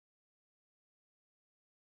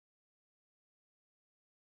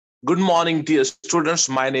Good morning, dear students.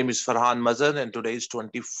 My name is Ferhan Mazher, and today is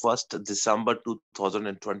 21st December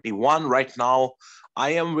 2021. Right now,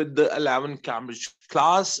 I am with the 11th Cambridge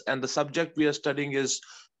class, and the subject we are studying is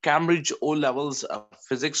Cambridge O Levels of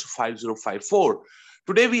Physics 5054.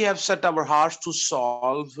 Today, we have set our hearts to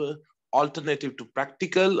solve alternative to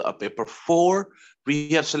practical, paper 4. We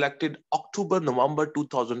have selected October-November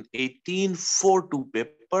 2018 4-2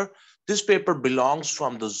 paper. This paper belongs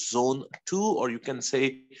from the zone 2, or you can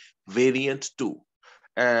say variant 2.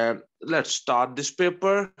 And let's start this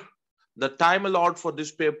paper. The time allowed for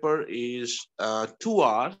this paper is 2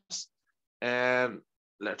 hours. And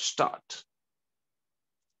let's start.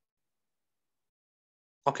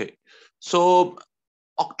 Okay, so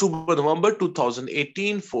October, November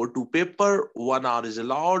 2018, 4-2 paper, 1 hour is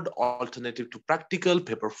allowed, alternative to practical,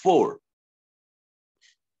 paper 4.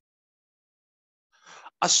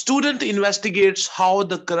 A student investigates how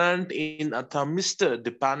the current in a thermistor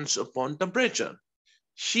depends upon temperature.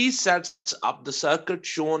 She sets up the circuit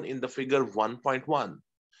shown in the figure 1.1.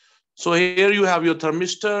 So here you have your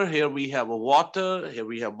thermistor, here we have a water, here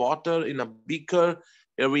we have water in a beaker,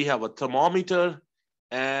 here we have a thermometer,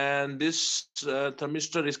 and this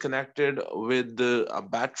thermistor is connected with a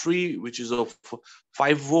battery which is of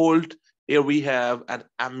 5 volt. Here we have an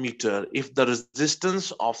ammeter. If the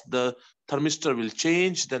resistance of the thermistor will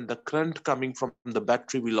change, then the current coming from the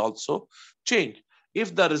battery will also change.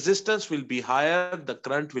 If the resistance will be higher, the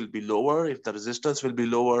current will be lower. If the resistance will be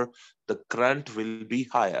lower, the current will be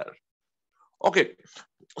higher. Okay,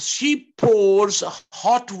 she pours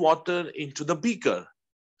hot water into the beaker.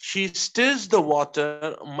 She stirs the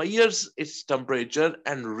water, measures its temperature,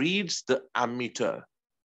 and reads the ammeter.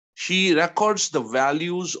 She records the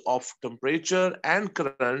values of temperature and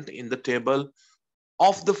current in the table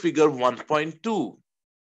of the figure 1.2.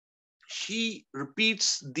 She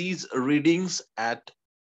repeats these readings at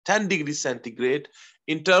 10 degrees centigrade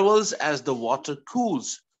intervals as the water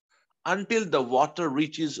cools until the water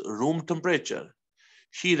reaches room temperature.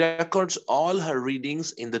 She records all her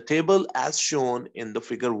readings in the table as shown in the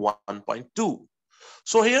figure 1.2.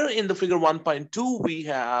 So here in the figure 1.2, we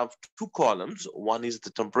have two columns. One is the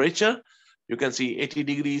temperature. You can see 80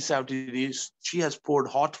 degrees, 70 degrees. She has poured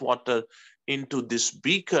hot water into this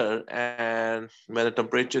beaker, and when the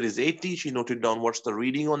temperature is 80, she noted down what's the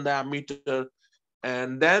reading on the ammeter.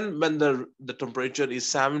 And then when the temperature is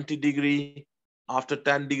 70 degree, after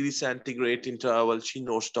 10 degrees centigrade interval, she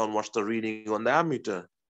notes down what's the reading on the ammeter.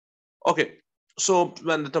 Okay, so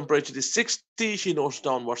when the temperature is 60, she notes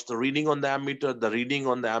down what's the reading on the ammeter. The reading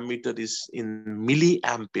on the ammeter is in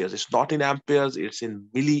milliamperes. It's not in amperes, it's in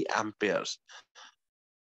milliamperes.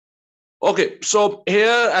 Okay, so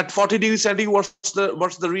here at 40 degrees centigrade,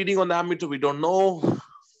 what's the reading on the ammeter? We don't know.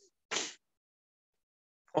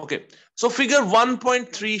 Okay, so figure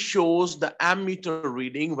 1.3 shows the ammeter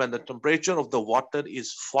reading when the temperature of the water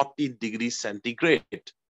is 40 degrees centigrade.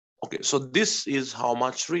 Okay, so this is how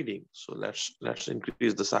much reading. So let's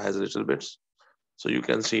increase the size a little bit so you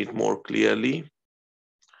can see it more clearly.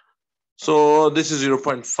 So this is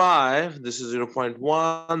 0.5, this is 0.1,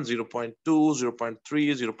 0.2, 0.3,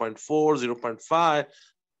 0.4, 0.5,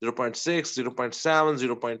 0.6,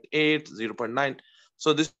 0.7, 0.8, 0.9.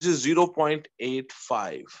 So this is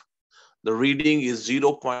 0.85. The reading is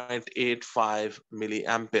 0.85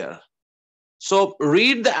 milliampere. So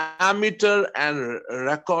read the ammeter and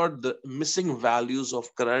record the missing values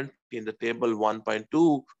of current in the table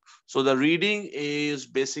 1.2. So the reading is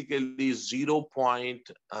basically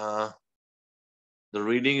the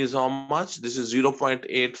reading is how much? This is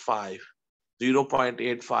 0.85,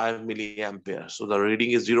 0.85 milliampere. So the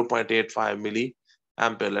reading is 0.85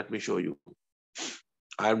 milliampere. Let me show you.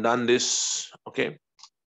 I've done this, okay?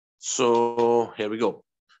 So here we go.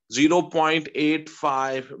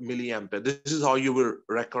 0.85 milliampere. This is how you will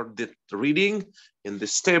record the reading in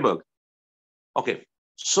this table. Okay,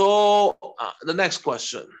 so the next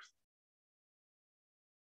question.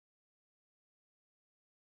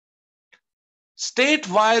 State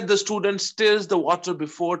why the student stirs the water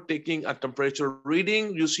before taking a temperature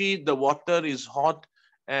reading. You see the water is hot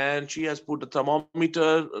and she has put a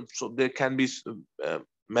thermometer. So there can be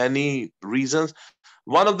many reasons.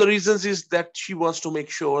 One of the reasons is that she wants to make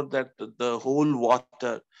sure that the whole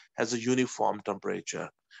water has a uniform temperature.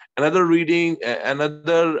 Another reason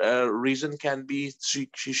can be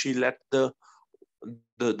she let the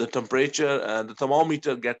temperature, the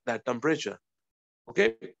thermometer get that temperature.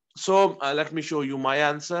 Okay, so let me show you my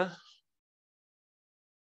answer.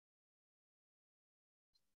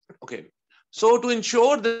 Okay, so to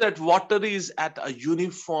ensure that water is at a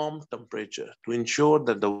uniform temperature, to ensure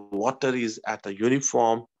that the water is at a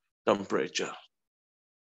uniform temperature.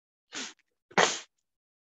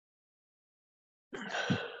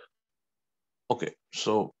 Okay,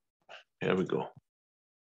 so here we go.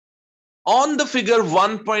 On the figure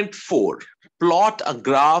 1.4, plot a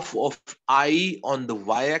graph of I on the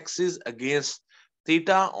y-axis against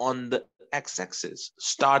theta on the x-axis.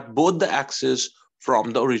 Start both the axes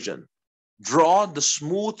from the origin. Draw the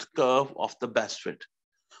smooth curve of the best fit.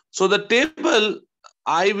 So the table,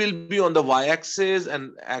 I will be on the y-axis,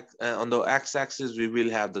 and on the x-axis we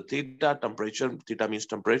will have the theta, temperature. Theta means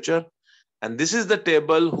temperature. And this is the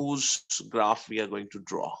table whose graph we are going to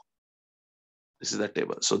draw. This is the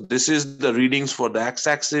table. So this is the readings for the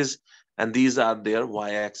x-axis, and these are their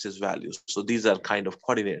y-axis values. So these are kind of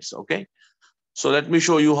coordinates, okay? So let me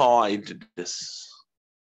show you how I did this.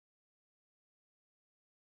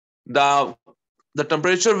 The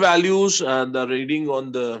temperature values and the reading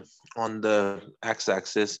on the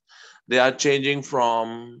x-axis, they are changing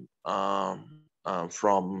from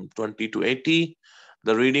 20 to 80.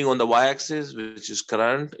 The reading on the y-axis, which is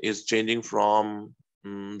current, is changing from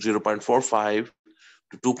 0.45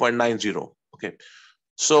 to 2.90. Okay,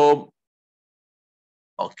 so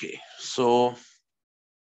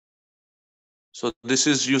this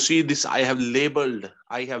is, you see this, I have labeled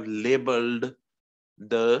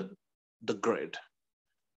the grid,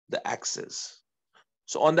 the axis.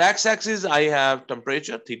 So on the x-axis I have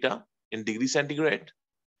temperature theta in degree centigrade.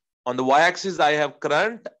 On the y-axis I have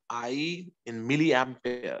current I in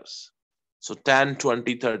milliamperes. So 10,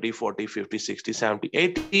 20, 30, 40, 50, 60, 70,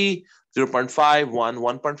 80, 0.5, 1,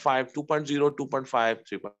 1.5, 2.0, 2.5,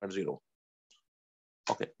 3.0.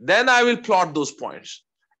 Okay, then I will plot those points.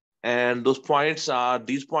 And those points are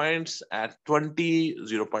these points: at 20,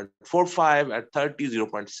 0.45, at 30,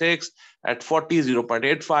 0.6, at 40,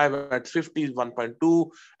 0.85, at 50,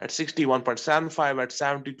 1.2, at 60, 1.75, at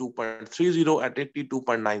 70, 2.30, at 80,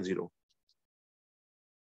 2.90.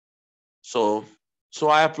 So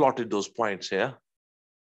I have plotted those points here.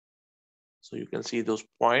 So you can see those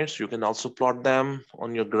points. You can also plot them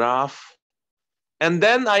on your graph. And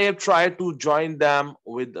then I have tried to join them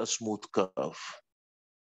with a smooth curve.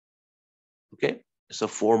 Okay, it's a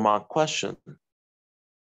 4-mark question.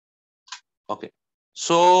 Okay,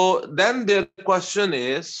 so then the question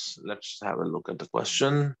is, let's have a look at the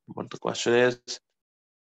question. What the question is,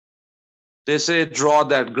 they say draw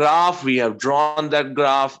that graph. We have drawn that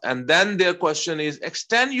graph. And then their question is,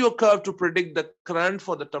 extend your curve to predict the current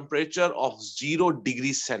for the temperature of 0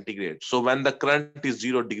 degrees centigrade. So when the current is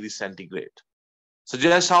 0 degrees centigrade,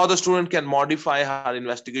 suggest how the student can modify her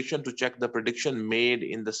investigation to check the prediction made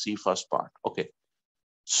in the C first part. Okay,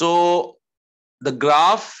 so the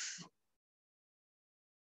graph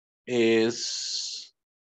is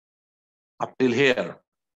up till here.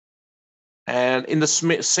 And in the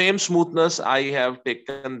same smoothness, I have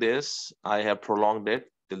taken this, I have prolonged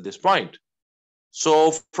it till this point.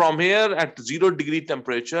 So from here at 0 degree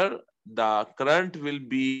temperature, the current will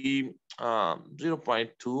be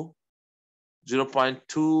 0.2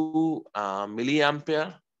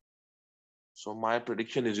 milliampere. So my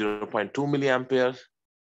prediction is 0.2 milliampere.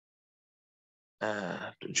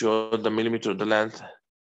 To show the millimeter of the length.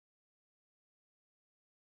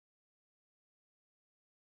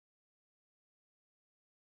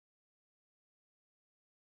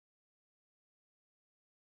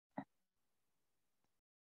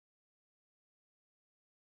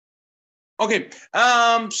 Okay,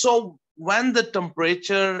 so when the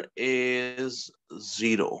temperature is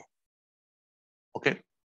 0, okay,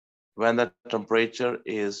 when the temperature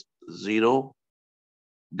is 0,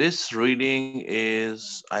 this reading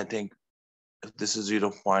is, I think, if this is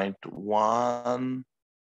 0.1,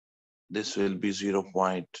 this will be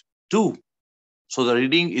 0.2. So the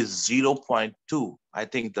reading is 0.2. I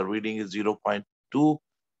think the reading is 0.2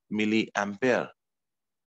 milliampere.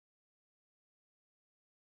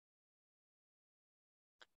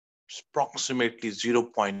 It's approximately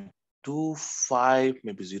 0.25,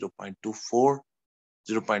 maybe 0.24,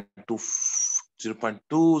 0.2,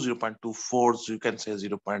 0.24, so you can say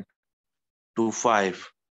 0.25.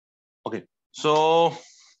 Okay, so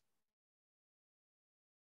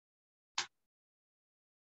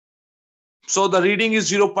the reading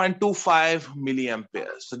is 0.25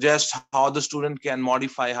 milliamperes. Suggest how the student can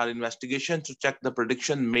modify her investigation to check the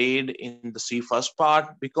prediction made in the C first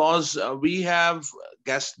part, because we have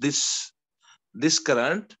guessed this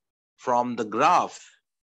current from the graph.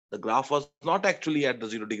 The graph was not actually at the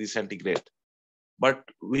 0 degree centigrade, but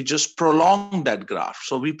we just prolonged that graph.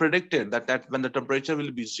 So we predicted that when the temperature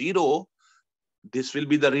will be 0, this will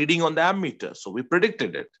be the reading on the ammeter. So we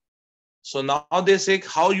predicted it. So now they say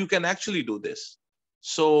how you can actually do this.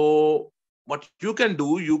 So what you can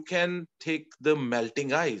do, you can take the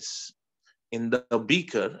melting ice in the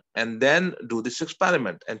beaker and then do this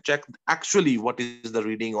experiment and check actually what is the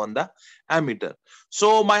reading on the ammeter.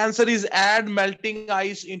 So my answer is add melting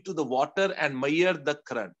ice into the water and measure the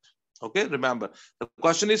current. Okay, remember the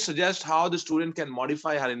question is suggest how the student can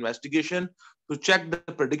modify her investigation to check the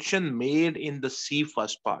prediction made in the C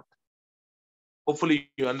first part. Hopefully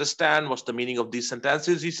you understand what's the meaning of these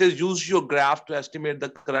sentences. He says use your graph to estimate the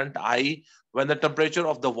current I when the temperature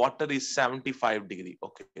of the water is 75 degree.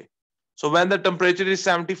 Okay. So when the temperature is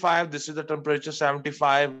 75, this is the temperature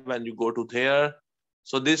 75 when you go to there.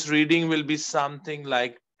 So this reading will be something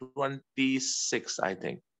like 26, I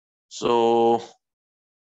think. So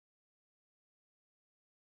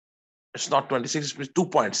it's not 26, it's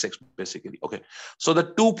 2.6 basically. Okay. So the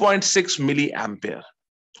 2.6 milliampere.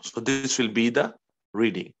 So this will be the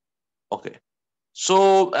reading. Okay.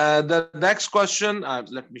 So the next question,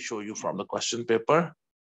 let me show you from the question paper.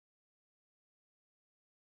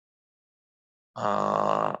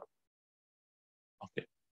 Okay.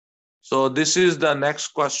 So this is the next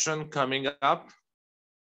question coming up.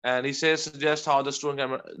 And he says, suggest how the student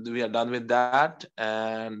can, we are done with that.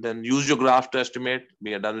 And then use your graph to estimate,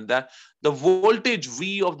 we are done with that. The voltage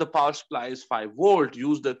V of the power supply is 5 volt.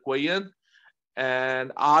 Use the equation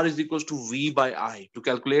and R is equals to V by I to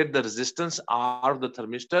calculate the resistance R of the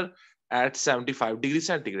thermistor at 75 degrees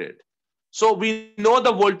centigrade. So we know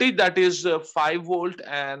the voltage that is 5 volt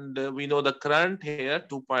and we know the current here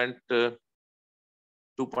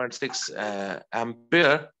 2.6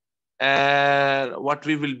 ampere. And what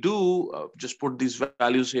we will do, just put these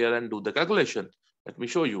values here and do the calculation. Let me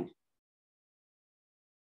show you.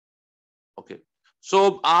 Okay.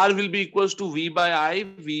 So R will be equals to V by I.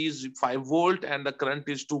 V is 5 volt and the current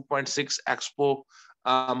is 2.6 expo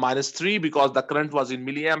minus 3 because the current was in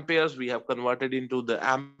milliamperes. We have converted into the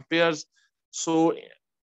amperes. So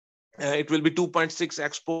it will be 2.6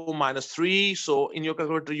 expo minus 3. So in your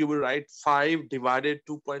calculator, you will write 5 divided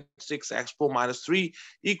 2.6 expo minus 3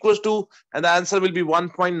 equals to, and the answer will be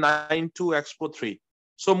 1.92 expo 3.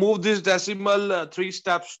 So move this decimal 3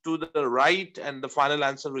 steps to the right, and the final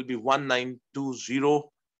answer will be 1920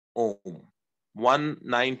 ohm.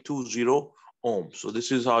 1920 ohm. So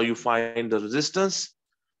this is how you find the resistance.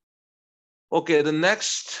 Okay, the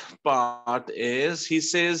next part is, he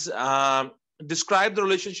says, describe the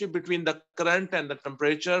relationship between the current and the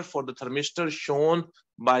temperature for the thermistor shown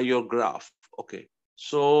by your graph. Okay,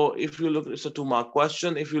 so if you look, it's a 2-mark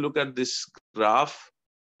question. If you look at this graph,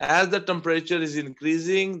 as the temperature is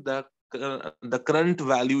increasing, the current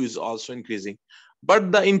value is also increasing,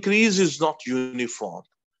 but the increase is not uniform.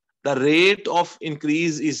 The rate of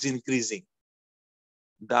increase is increasing.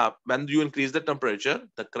 When you increase the temperature,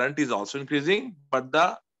 the current is also increasing, but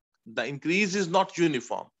the increase is not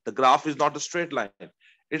uniform. The graph is not a straight line.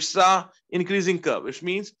 It's a increasing curve, which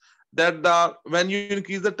means that when you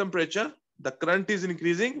increase the temperature, the current is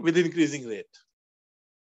increasing with increasing rate.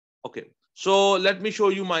 Okay, so let me show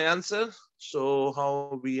you my answer. So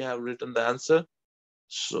how we have written the answer.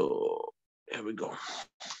 So here we go.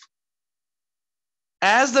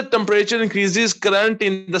 As the temperature increases, current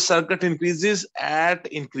in the circuit increases at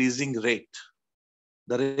increasing rate.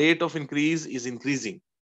 The rate of increase is increasing.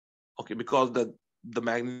 Okay, because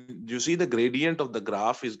you see the gradient of the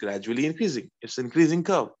graph is gradually increasing. It's increasing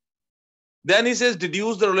curve. Then he says,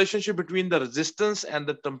 deduce the relationship between the resistance and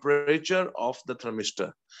the temperature of the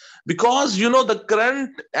thermistor. Because you know the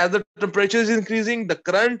current, as the temperature is increasing, the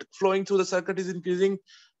current flowing through the circuit is increasing.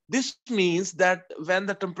 This means that when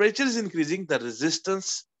the temperature is increasing, the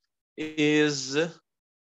resistance is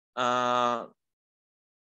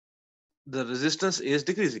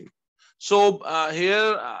decreasing. So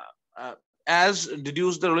here, as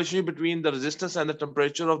deduce the relationship between the resistance and the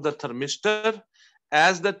temperature of the thermistor.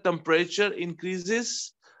 As the temperature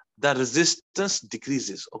increases, the resistance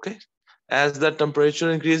decreases. Okay. As the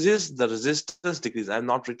temperature increases, the resistance decreases. I have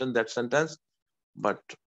not written that sentence, but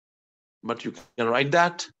you can write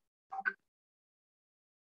that.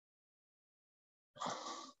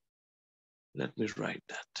 Let me write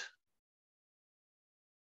that.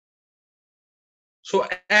 So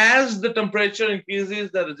as the temperature increases,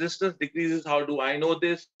 the resistance decreases. How do I know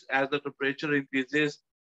this? As the temperature increases,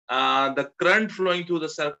 the current flowing through the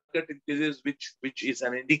circuit increases, which is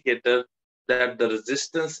an indicator that the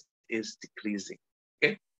resistance is decreasing.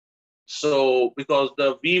 Okay. So because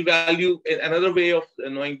the V value, another way of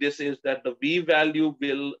knowing this is that the V value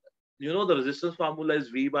will, the resistance formula is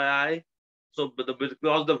V by I. So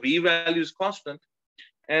because the V value is constant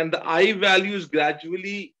and the I value is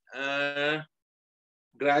gradually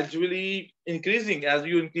increasing. As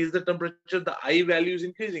you increase the temperature, the I value is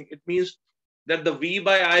increasing. It means that the V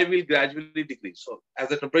by I will gradually decrease. So as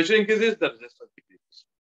the temperature increases, the resistance decreases.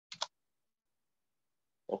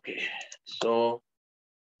 Okay, so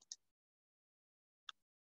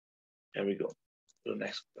here we go to the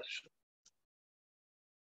next question.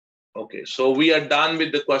 Okay, so we are done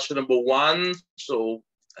with the question number 1. So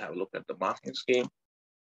have a look at the marking scheme.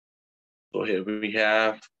 So here we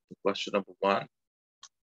have question number 1.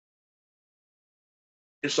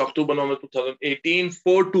 It's October November 2018,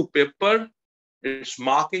 4-2 paper. Its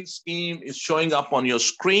marking scheme is showing up on your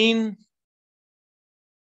screen.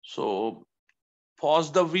 So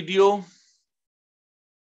pause the video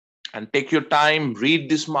and take your time, read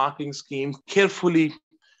this marking scheme carefully,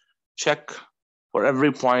 check for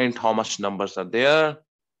every point how much numbers are there.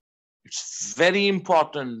 It's very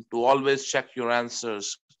important to always check your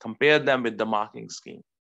answers, compare them with the marking scheme.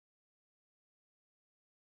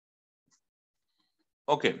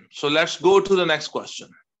 Okay, so let's go to the next question.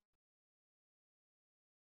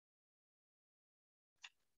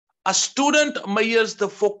 A student measures the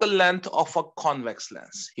focal length of a convex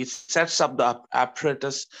lens. He sets up the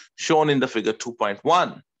apparatus shown in the figure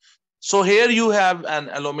 2.1. So here you have an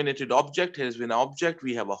illuminated object. Here's an object.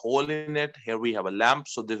 We have a hole in it. Here we have a lamp.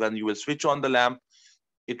 So when you will switch on the lamp,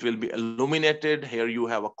 it will be illuminated. Here you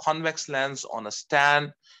have a convex lens on a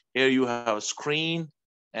stand. Here you have a screen.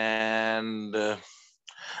 And the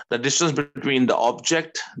distance between the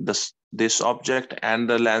object, this object and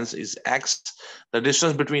the lens is X. The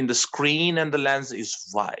distance between the screen and the lens is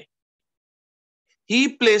Y.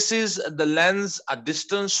 He places the lens a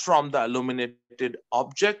distance from the illuminated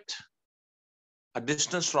object.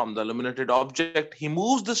 He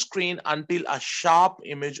moves the screen until a sharp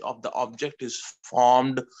image of the object is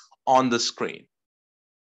formed on the screen.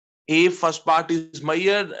 If first part is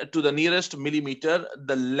measured to the nearest millimeter,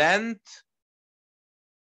 the length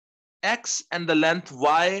X and the length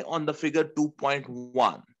Y on the figure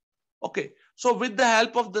 2.1. Okay, so with the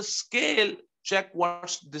help of the scale, check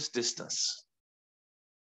what's this distance.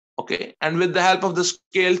 Okay, and with the help of the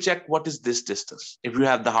scale, check what is this distance. If you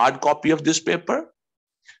have the hard copy of this paper,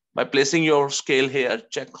 by placing your scale here,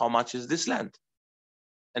 check how much is this length.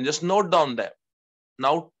 And just note down that.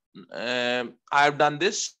 Now, I have done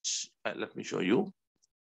this. Let me show you.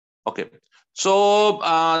 Okay. So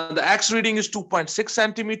the X reading is 2.6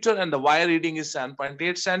 centimeter and the Y reading is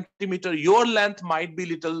 7.8 centimeter. Your length might be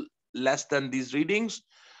little less than these readings.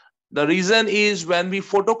 The reason is when we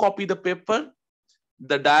photocopy the paper,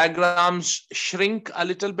 the diagrams shrink a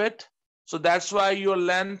little bit. So that's why your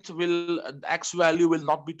length will, X value will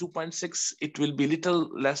not be 2.6. It will be little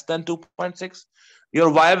less than 2.6. Your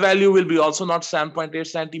Y value will be also not 7.8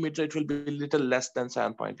 centimeter. It will be little less than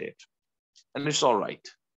 7.8. And it's all right.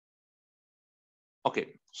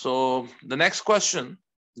 Okay, so the next question,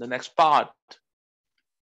 the next part.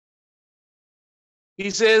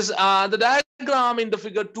 He says the diagram in the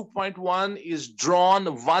figure 2.1 is drawn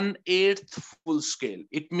 1/8 full scale.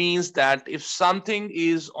 It means that if something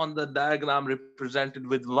is on the diagram represented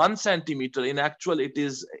with 1 centimeter, in actual it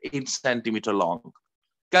is 8 centimeter long.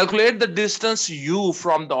 Calculate the distance U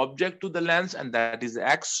from the object to the lens, and that is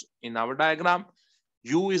X in our diagram.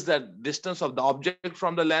 U is the distance of the object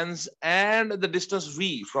from the lens and the distance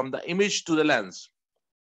V from the image to the lens.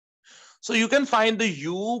 So you can find the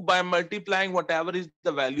U by multiplying whatever is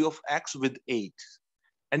the value of X with 8.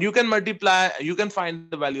 And you can find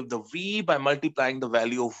the value of the V by multiplying the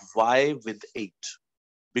value of Y with 8.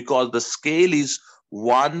 Because the scale is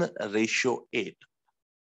 1:8.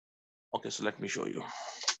 Okay, so let me show you.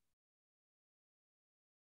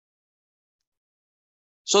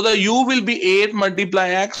 So the U will be 8 multiply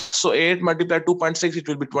X. So 8 multiply 2.6, it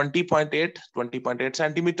will be 20.8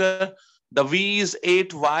 centimeter. The V is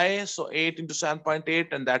 8Y, so 8 into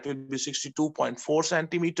 7.8, and that will be 62.4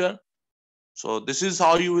 centimeter. So this is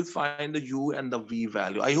how you will find the U and the V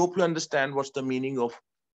value. I hope you understand what's the meaning of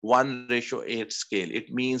 1:8 scale.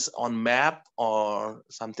 It means on map or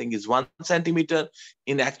something is 1 centimeter.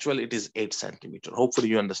 In actual, it is 8 centimeter. Hopefully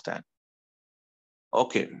you understand.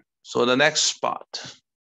 Okay, so the next part.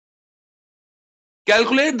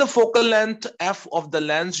 Calculate the focal length f of the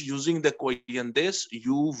lens using the equation this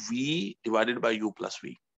uv divided by u plus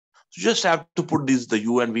v. So you just have to put the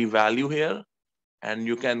u and v value here, and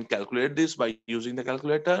you can calculate this by using the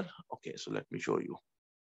calculator. Okay, so let me show you.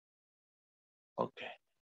 Okay.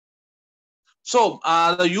 So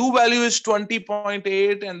the u value is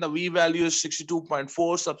 20.8 and the v value is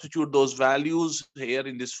 62.4. Substitute those values here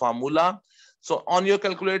in this formula. So on your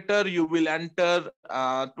calculator, you will enter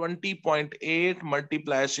 20.8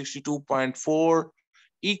 multiply 62.4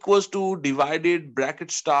 equals to divided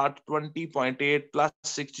bracket start 20.8 plus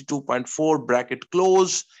 62.4 bracket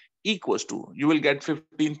close equals to, you will get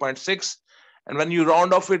 15.6. And when you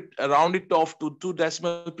round it off to 2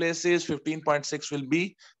 decimal places, 15.6 will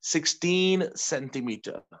be 16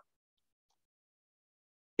 centimeter.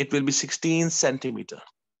 It will be 16 centimeter.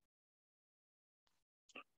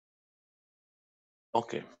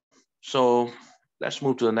 Okay, so let's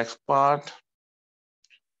move to the next part.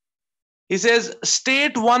 He says,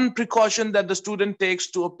 state one precaution that the student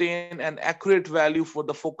takes to obtain an accurate value for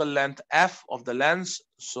the focal length f of the lens.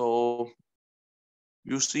 So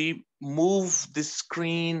you see, move the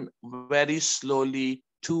screen very slowly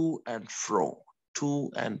to and fro, to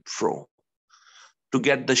and fro, to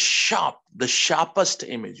get the sharpest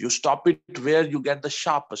image. You stop it where you get the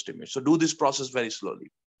sharpest image. So do this process very slowly.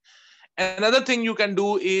 Another thing you can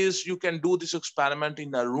do is you can do this experiment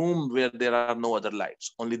in a room where there are no other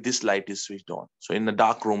lights. Only this light is switched on. So in a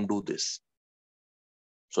dark room, do this.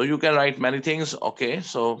 So you can write many things. Okay,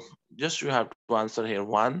 so just you have to answer here.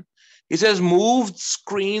 One, he says, move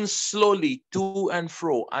screen slowly to and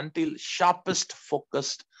fro until sharpest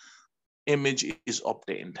focused image is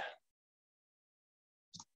obtained.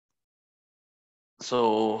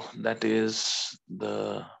 So that is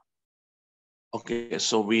the, okay,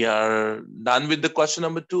 so we are done with the question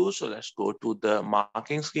number 2. So let's go to the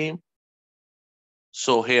marking scheme.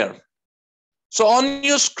 So here, so on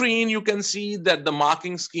your screen, you can see that the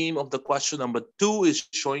marking scheme of the question number 2 is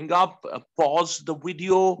showing up. Pause the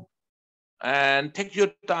video and take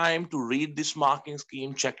your time to read this marking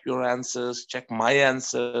scheme, check your answers, check my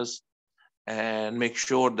answers, and make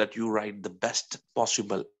sure that you write the best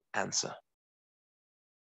possible answer.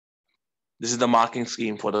 This is the marking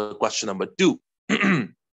scheme for the question number 2.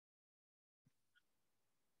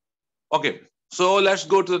 Okay, so let's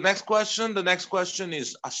go to the next question. The next question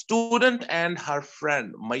is, a student and her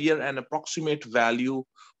friend measure an approximate value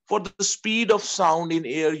for the speed of sound in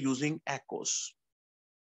air using echoes.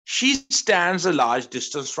 She stands a large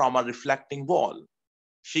distance from a reflecting wall.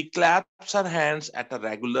 She claps her hands at a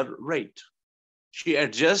regular rate. She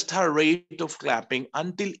adjusts her rate of clapping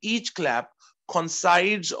until each clap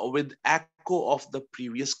coincides with echo of the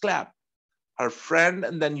previous clap. Her friend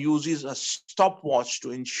then uses a stopwatch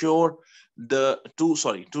to ensure to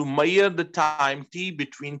measure the time t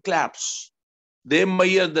between claps. They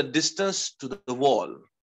measure the distance to the wall.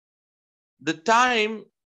 The time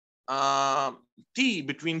t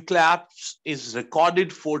between claps is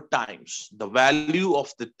recorded 4 times. The value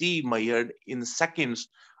of the t measured in seconds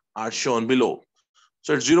are shown below.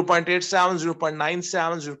 So it's 0.87,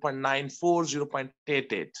 0.97, 0.94,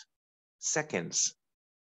 0.88 seconds.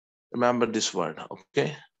 Remember this word,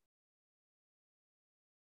 okay?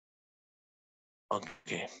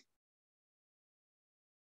 Okay.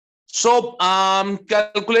 So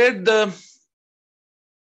calculate the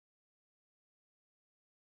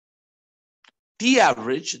t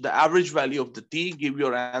average, the average value of the t, give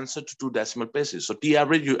your answer to 2 decimal places. So t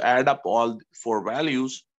average, you add up all 4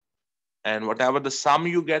 values, and whatever the sum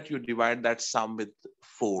you get, you divide that sum with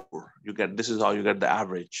 4. You get, this is how you get the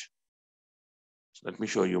average. So let me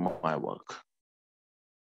show you my work.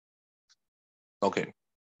 Okay.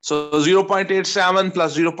 So 0.87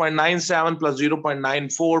 plus 0.97 plus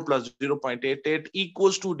 0.94 plus 0.88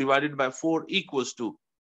 equals to, divided by 4 equals to,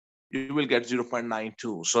 you will get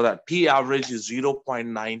 0.92. So that t average is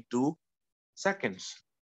 0.92 seconds.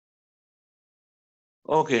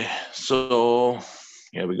 Okay, so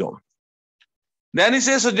here we go. Then he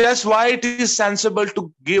says, suggest why it is sensible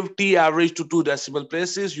to give t average to 2 decimal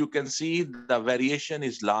places. You can see the variation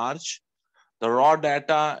is large. The raw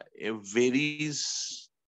data, it varies.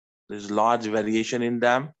 There's large variation in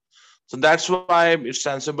them. So that's why it's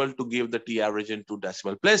sensible to give the t average in 2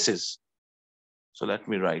 decimal places. So let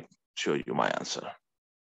me show you my answer.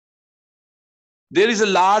 There is a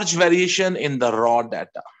large variation in the raw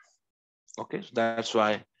data. Okay, so that's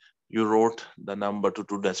why you wrote the number to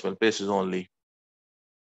 2 decimal places only,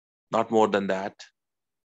 not more than that.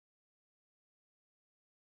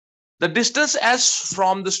 The distance s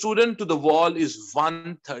from the student to the wall is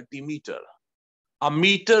 130 meter. A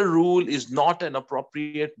meter rule is not an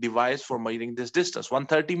appropriate device for measuring this distance.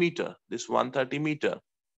 130 meter, this 130 meter.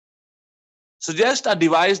 Suggest a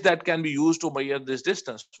device that can be used to measure this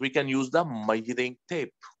distance. We can use the measuring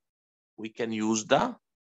tape. We can use the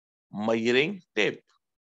measuring tape.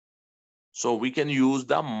 So we can use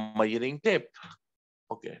the measuring tape.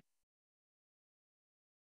 Okay.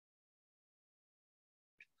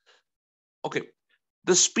 Okay.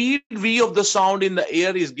 The speed v of the sound in the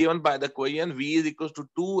air is given by the equation v is equals to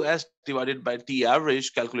 2s divided by t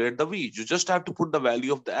average. Calculate the v. You just have to put the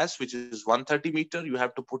value of the s, which is 130 meter. You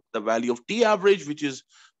have to put the value of t average, which is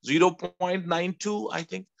 0.92, I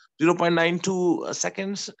think, 0.92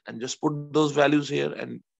 seconds, and just put those values here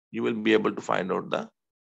and you will be able to find out the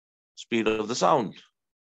speed of the sound.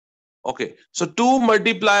 Okay, so 2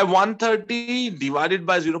 multiply 130 divided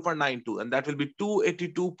by 0.92, and that will be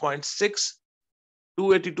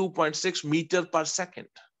 282.6 meter per second.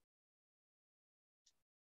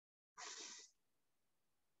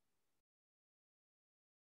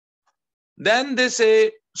 Then they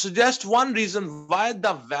say, suggest one reason why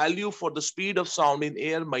the value for the speed of sound in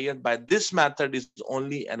air measured by this method is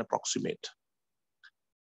only an approximate.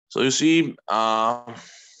 So you see,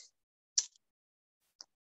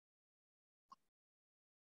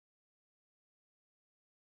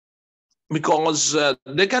 because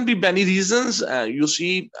there can be many reasons. You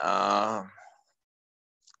see,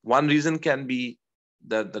 one reason can be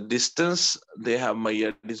that the distance they have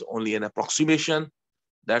measured is only an approximation.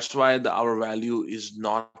 That's why our value is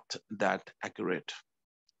not that accurate.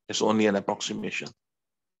 It's only an approximation.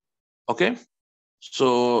 Okay,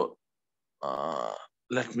 so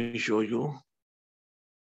let me show you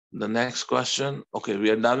the next question. Okay,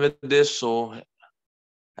 we are done with this. So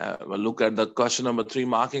we'll look at the question number 3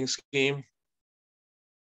 marking scheme.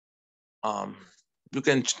 You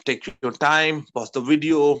can take your time, pause the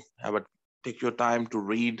video, take your time to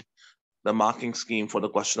read the marking scheme for the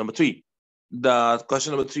question number 3. The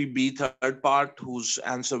question number 3B, third part, whose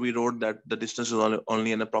answer we wrote that the distance is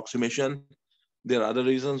only an approximation. There are other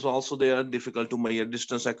reasons also there: difficult to measure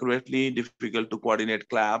distance accurately, difficult to coordinate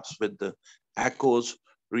claps with the echoes,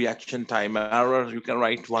 reaction time error. You can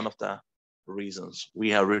write one of the reasons. We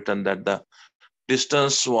have written that the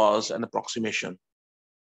distance was an approximation.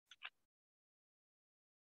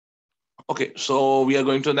 Okay, so we are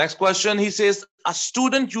going to the next question. He says, a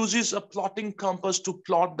student uses a plotting compass to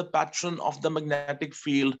plot the pattern of the magnetic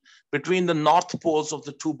field between the north poles of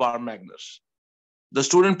the 2 bar magnets. The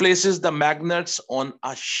student places the magnets on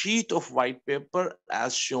a sheet of white paper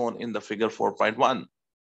as shown in the figure 4.1.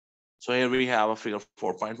 So here we have a figure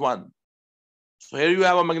 4.1. So here you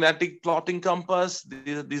have a magnetic plotting compass.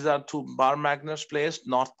 These are 2 bar magnets placed.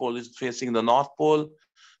 North pole is facing the north pole.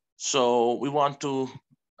 So we want to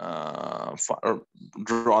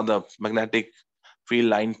draw the magnetic field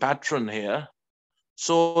line pattern here.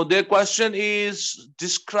 So their question is,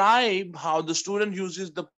 describe how the student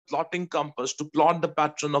uses the plotting compass to plot the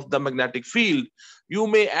pattern of the magnetic field. You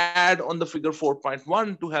may add on the figure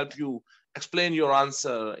 4.1 to help you explain your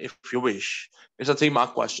answer if you wish. It's a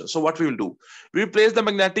 3-mark question. So what we will do, we will place the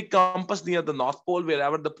magnetic compass near the north pole.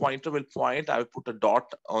 Wherever the pointer will point, I will put a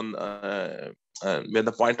dot on where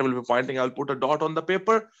the pointer will be pointing. I will put a dot on the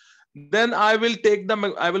paper. Then I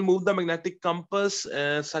will move the magnetic compass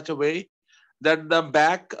such a way that the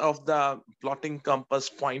back of the plotting compass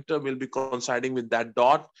pointer will be coinciding with that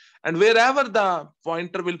dot. And wherever the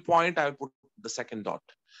pointer will point, I will put the second dot.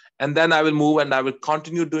 And then I will move and I will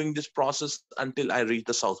continue doing this process until I reach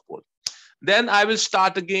the south pole. Then I will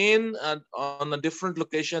start again on a different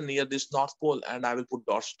location near this north pole, and I will put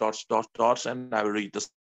dots, dots, dots, dots, and I will reach the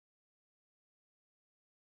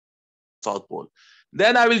south pole.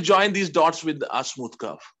 Then I will join these dots with a smooth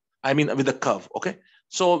curve. I mean, with a curve, okay?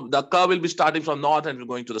 So the curve will be starting from north and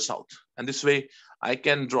going to the south. And this way I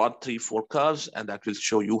can draw 3, 4 curves, and that will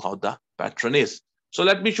show you how the pattern is. So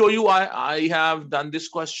let me show you, I have done this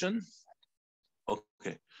question.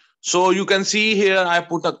 Okay. So you can see here,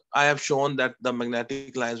 I have shown that the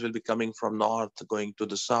magnetic lines will be coming from north, going to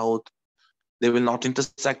the south. They will not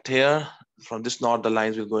intersect here. From this north, the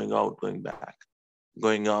lines will going out, going back,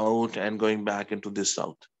 going out and going back into this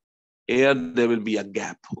south. Here there will be a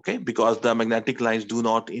gap, okay, because the magnetic lines do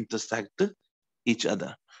not intersect each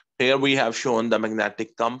other. Here we have shown the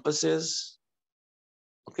magnetic compasses.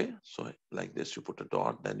 Okay, so like this, you put a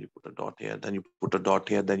dot, then you put a dot here, then you put a dot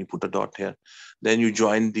here, then you put a dot here, then you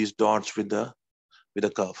join these dots with a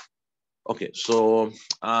curve. Okay, so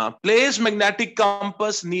place magnetic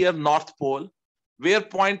compass near north pole, where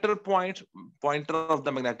pointer of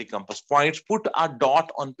the magnetic compass points. Put a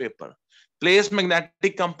dot on paper. Place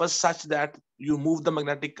magnetic compass such that you move the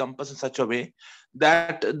magnetic compass in such a way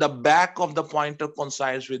that the back of the pointer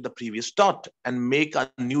coincides with the previous dot, and make a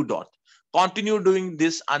new dot. Continue doing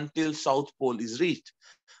this until south pole is reached.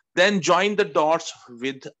 Then join the dots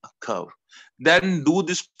with a curve. Then do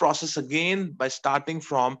this process again by starting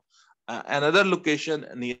from another location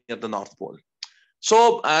near the north pole.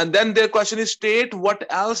 So, and then their question is, state what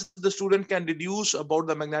else the student can deduce about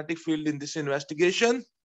the magnetic field in this investigation.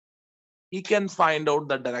 He can find out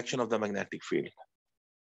the direction of the magnetic field.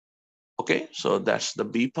 Okay, so that's the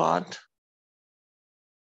B part.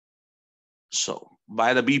 So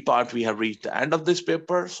by the B part, we have reached the end of this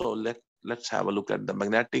paper. So let's have a look at the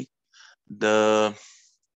magnetic.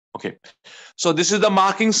 Okay, so this is the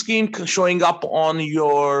marking scheme showing up on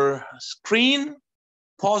your screen.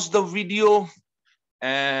 Pause the video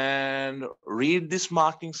and read this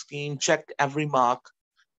marking scheme. Check every mark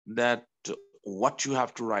that what you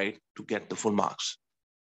have to write to get the full marks.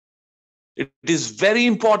 It is very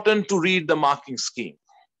important to read the marking scheme.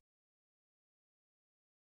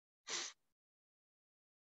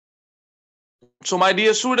 So my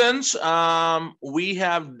dear students, we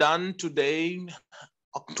have done today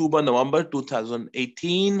October, November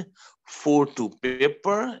 2018 4-2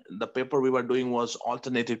 paper. The paper we were doing was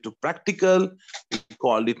alternative to practical. We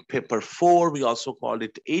called it paper 4. We also called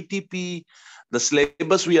it ATP. The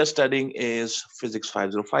syllabus we are studying is Physics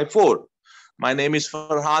 5054. My name is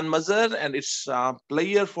Ferhan Mazher, and it's a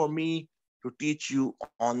pleasure for me to teach you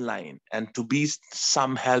online and to be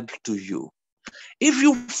some help to you. If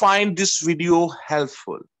you find this video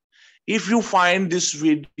helpful, if you find this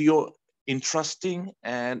video interesting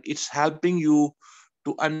and it's helping you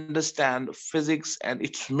to understand physics and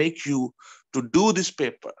it's make you to do this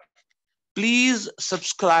paper, please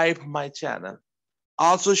subscribe my channel.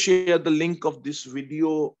 Also share the link of this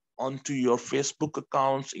video onto your Facebook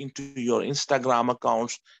accounts, into your Instagram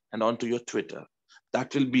accounts, and onto your Twitter.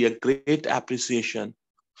 That will be a great appreciation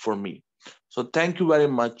for me. So thank you very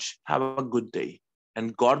much. Have a good day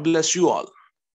and God bless you all.